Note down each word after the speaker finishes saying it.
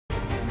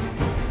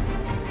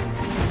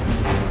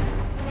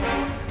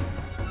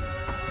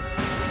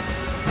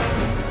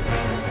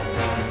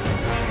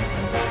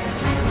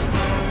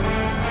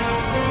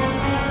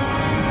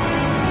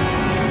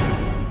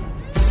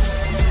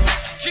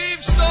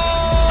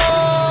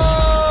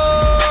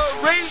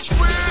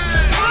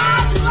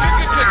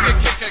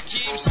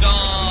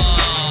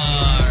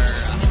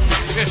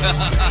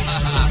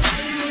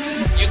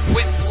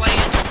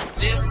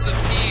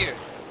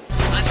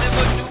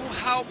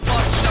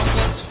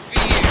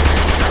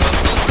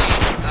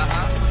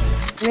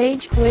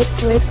Rage quit,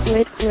 rage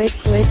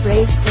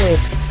quit.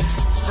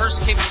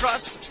 First came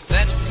trust,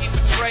 then came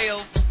betrayal.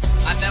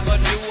 I never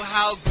knew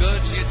how good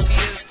your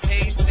tears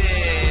tasted.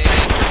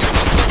 You're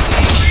a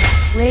pussy.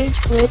 Rage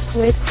quit,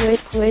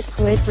 rage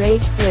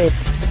quit.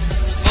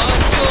 But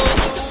you're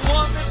the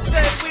one that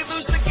said we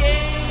lose the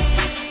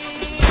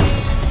game.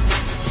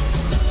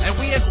 And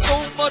we had so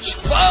much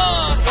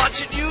fun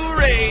watching you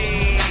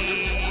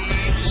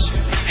rage.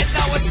 And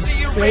now I see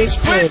you rage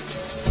quit.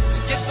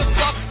 Get the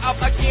fuck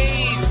out my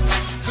game.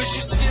 Cause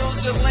your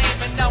skills are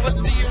lame. And now I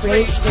see you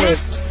rage quit.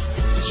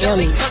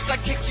 Jelly, cause I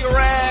kicked your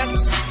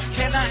ass.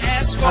 Can I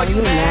ask, are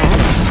you mad?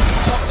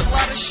 Talked a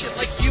lot of shit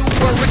like you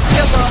were a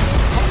killer.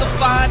 Come to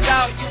find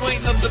out you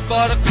ain't nothing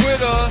but a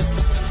quitter.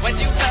 When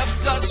you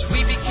left us,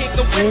 we became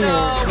the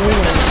winner.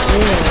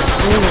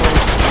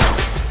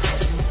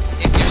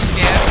 If you're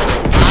scared,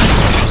 I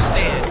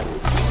understand.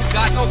 You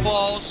got no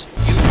balls,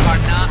 you are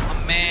not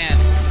a man.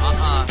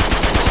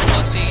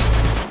 Pussy.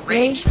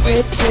 Rage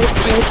quit.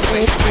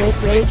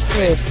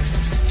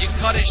 You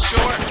cut it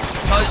short,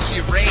 cause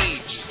you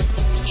rage.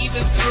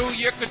 Even threw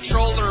your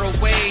controller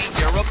away,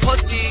 you're a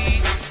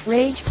pussy.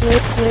 Rage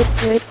quit,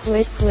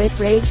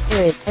 rage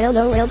quit.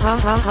 LOL,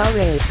 ha,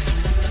 rage.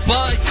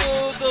 But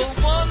you're the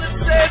one that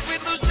said we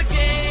lose the game.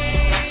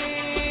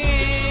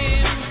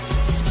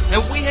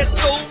 And we had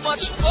so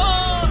much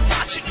fun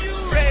watching you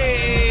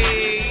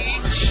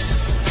rage.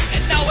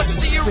 And now I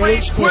see you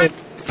rage quit.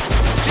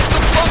 Get the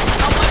fuck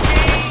out my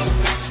game.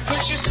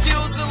 Cause your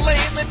skills are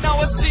lame. And now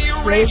I see you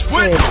rage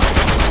quit.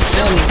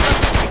 Jelly, cause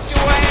I kicked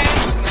your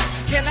ass.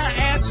 Can I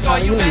ask, are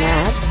you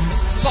mad?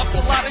 Talked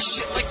a lot of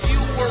shit like you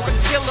were a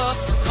killer.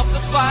 Come to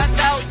find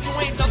out you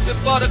ain't nothing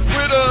but a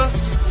critter.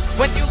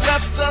 When you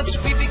left us,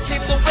 we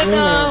became the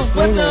winner.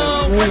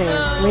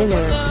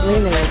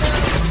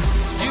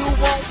 You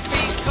won't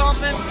be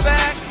coming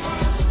back.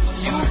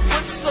 You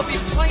would still be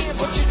playing,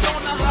 but you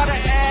don't know how to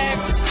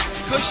act.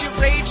 Cause you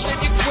raged and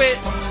you quit.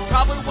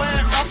 Probably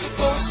went off to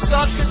go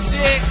suck a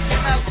dick.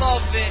 And I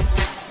love it.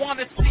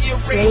 Wanna see you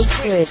rage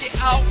quit. Get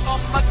out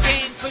of my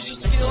game, cause your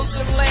skills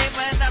are lame.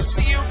 And I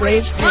see you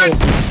rage quit.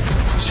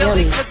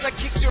 Jelly, cause I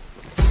kicked your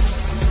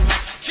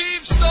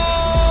Keemstar.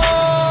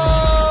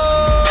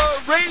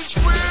 Rage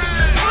quit.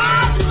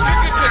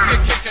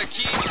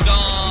 Keemstar.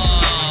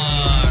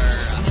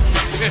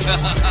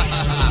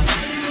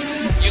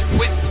 You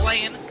quit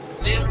playing,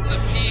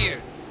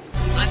 disappeared.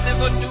 I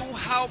never knew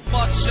how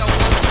much I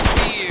was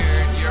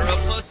feared. You're a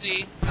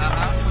pussy.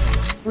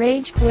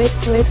 Rage quit,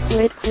 rage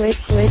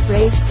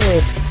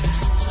quit.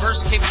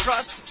 First came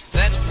trust,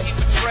 then came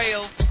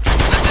betrayal. I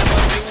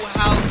never knew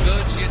how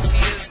good your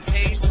tears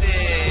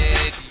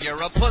tasted.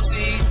 You're a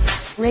pussy.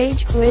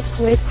 Rage quit,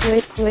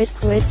 rage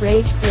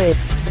quit.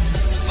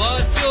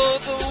 But you're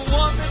the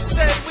one that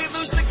said we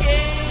lose the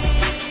game.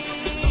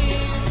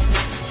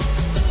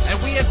 And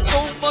we had so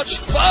much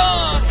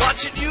fun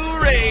watching you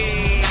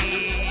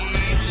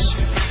rage.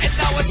 And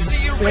now I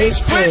see you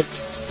rage quit.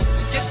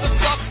 Get the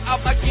fuck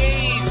out my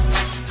game.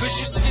 Cause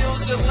your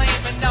skills are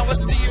lame. And now I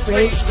see you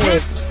rage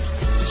quit.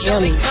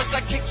 Jelly, cause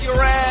I kicked your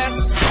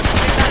ass.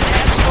 Can I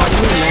ask, are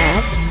you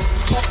mad?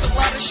 Talked a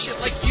lot of shit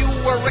like you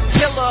were a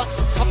killer.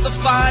 Come to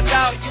find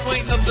out you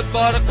ain't nothing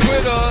but a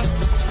quitter.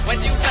 When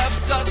you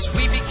left us,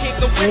 we became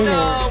the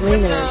winner.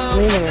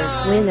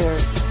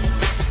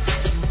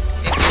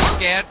 If you're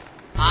scared,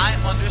 I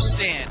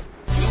understand.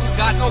 You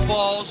got no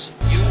balls,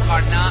 you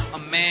are not a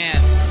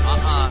man.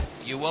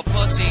 You a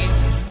pussy.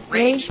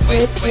 Rage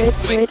quit.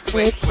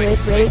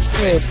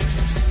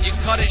 You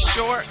cut it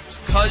short,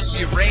 cause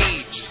you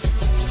rage.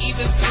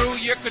 Even threw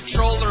your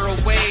controller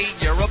away,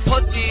 you're a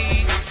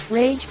pussy.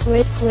 Rage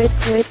quit, rage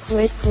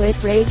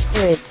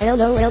quit.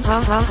 LOL,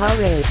 ha,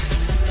 rage.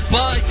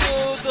 But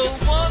you're the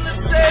one that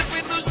said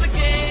we lose the game.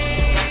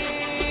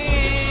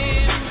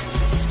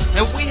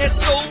 And we had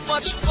so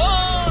much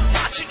fun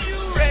watching you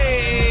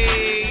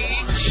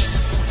rage.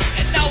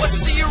 And now I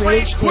see you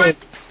rage quit.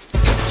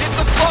 Get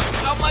the fuck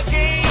out my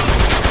game.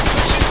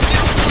 Cause your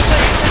skills are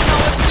lame. And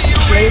now I see you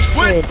rage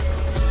quit.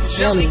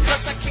 Jelly,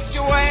 cause I kicked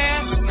your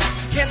ass.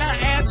 Can I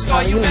ask,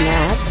 are you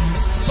mad?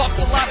 Talked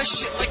a lot of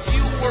shit like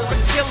you were a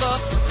killer.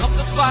 Come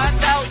to find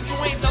out you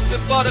ain't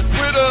nothing but a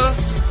critter.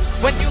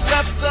 When you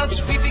left us,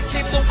 we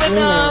became the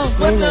winner.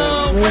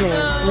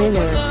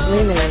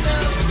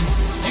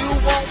 You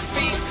won't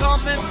be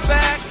coming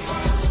back.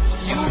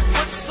 You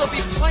would still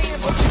be playing,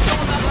 but you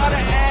don't know how to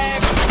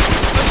act.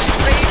 Cause you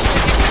raged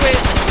and you quit.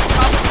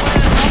 Probably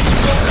went off to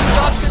go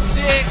suck a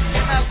dick.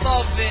 And I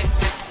love it.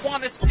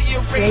 Wanna see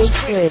you rage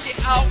quit. Get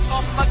out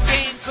of my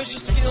game, cause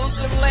your skills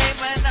are lame.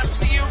 And I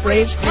see you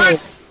rage quit.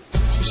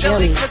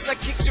 Jelly, cause I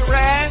kicked your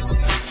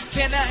ass.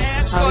 Can I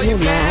ask, are you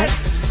mad?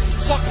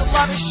 Talked a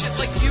lot of shit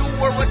like you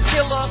were a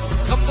killer.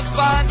 Come to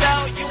find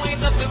out you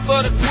ain't nothing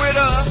but a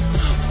quitter.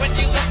 When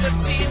you left the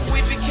team, we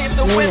became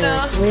the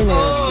winner.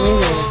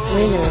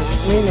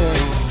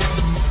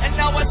 And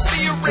now I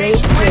see you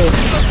rage quit.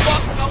 Get the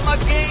fuck out my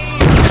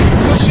game.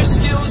 Cause your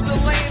skills are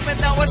lame.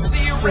 And now I see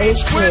you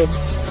rage quit.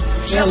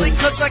 Jelly,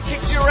 cause I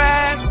kicked your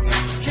ass.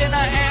 Can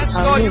I ask,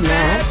 are you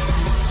mad?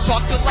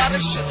 Talked a lot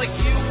of shit like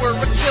you were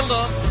a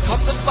killer.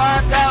 Come to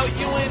find out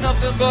you ain't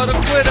nothing but a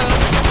quitter.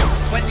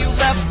 When you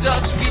left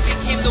us, we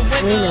became the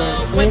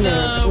winner.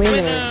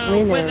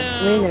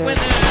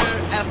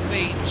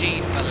 FAG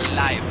for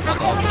life,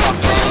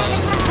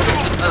 motherfuckers.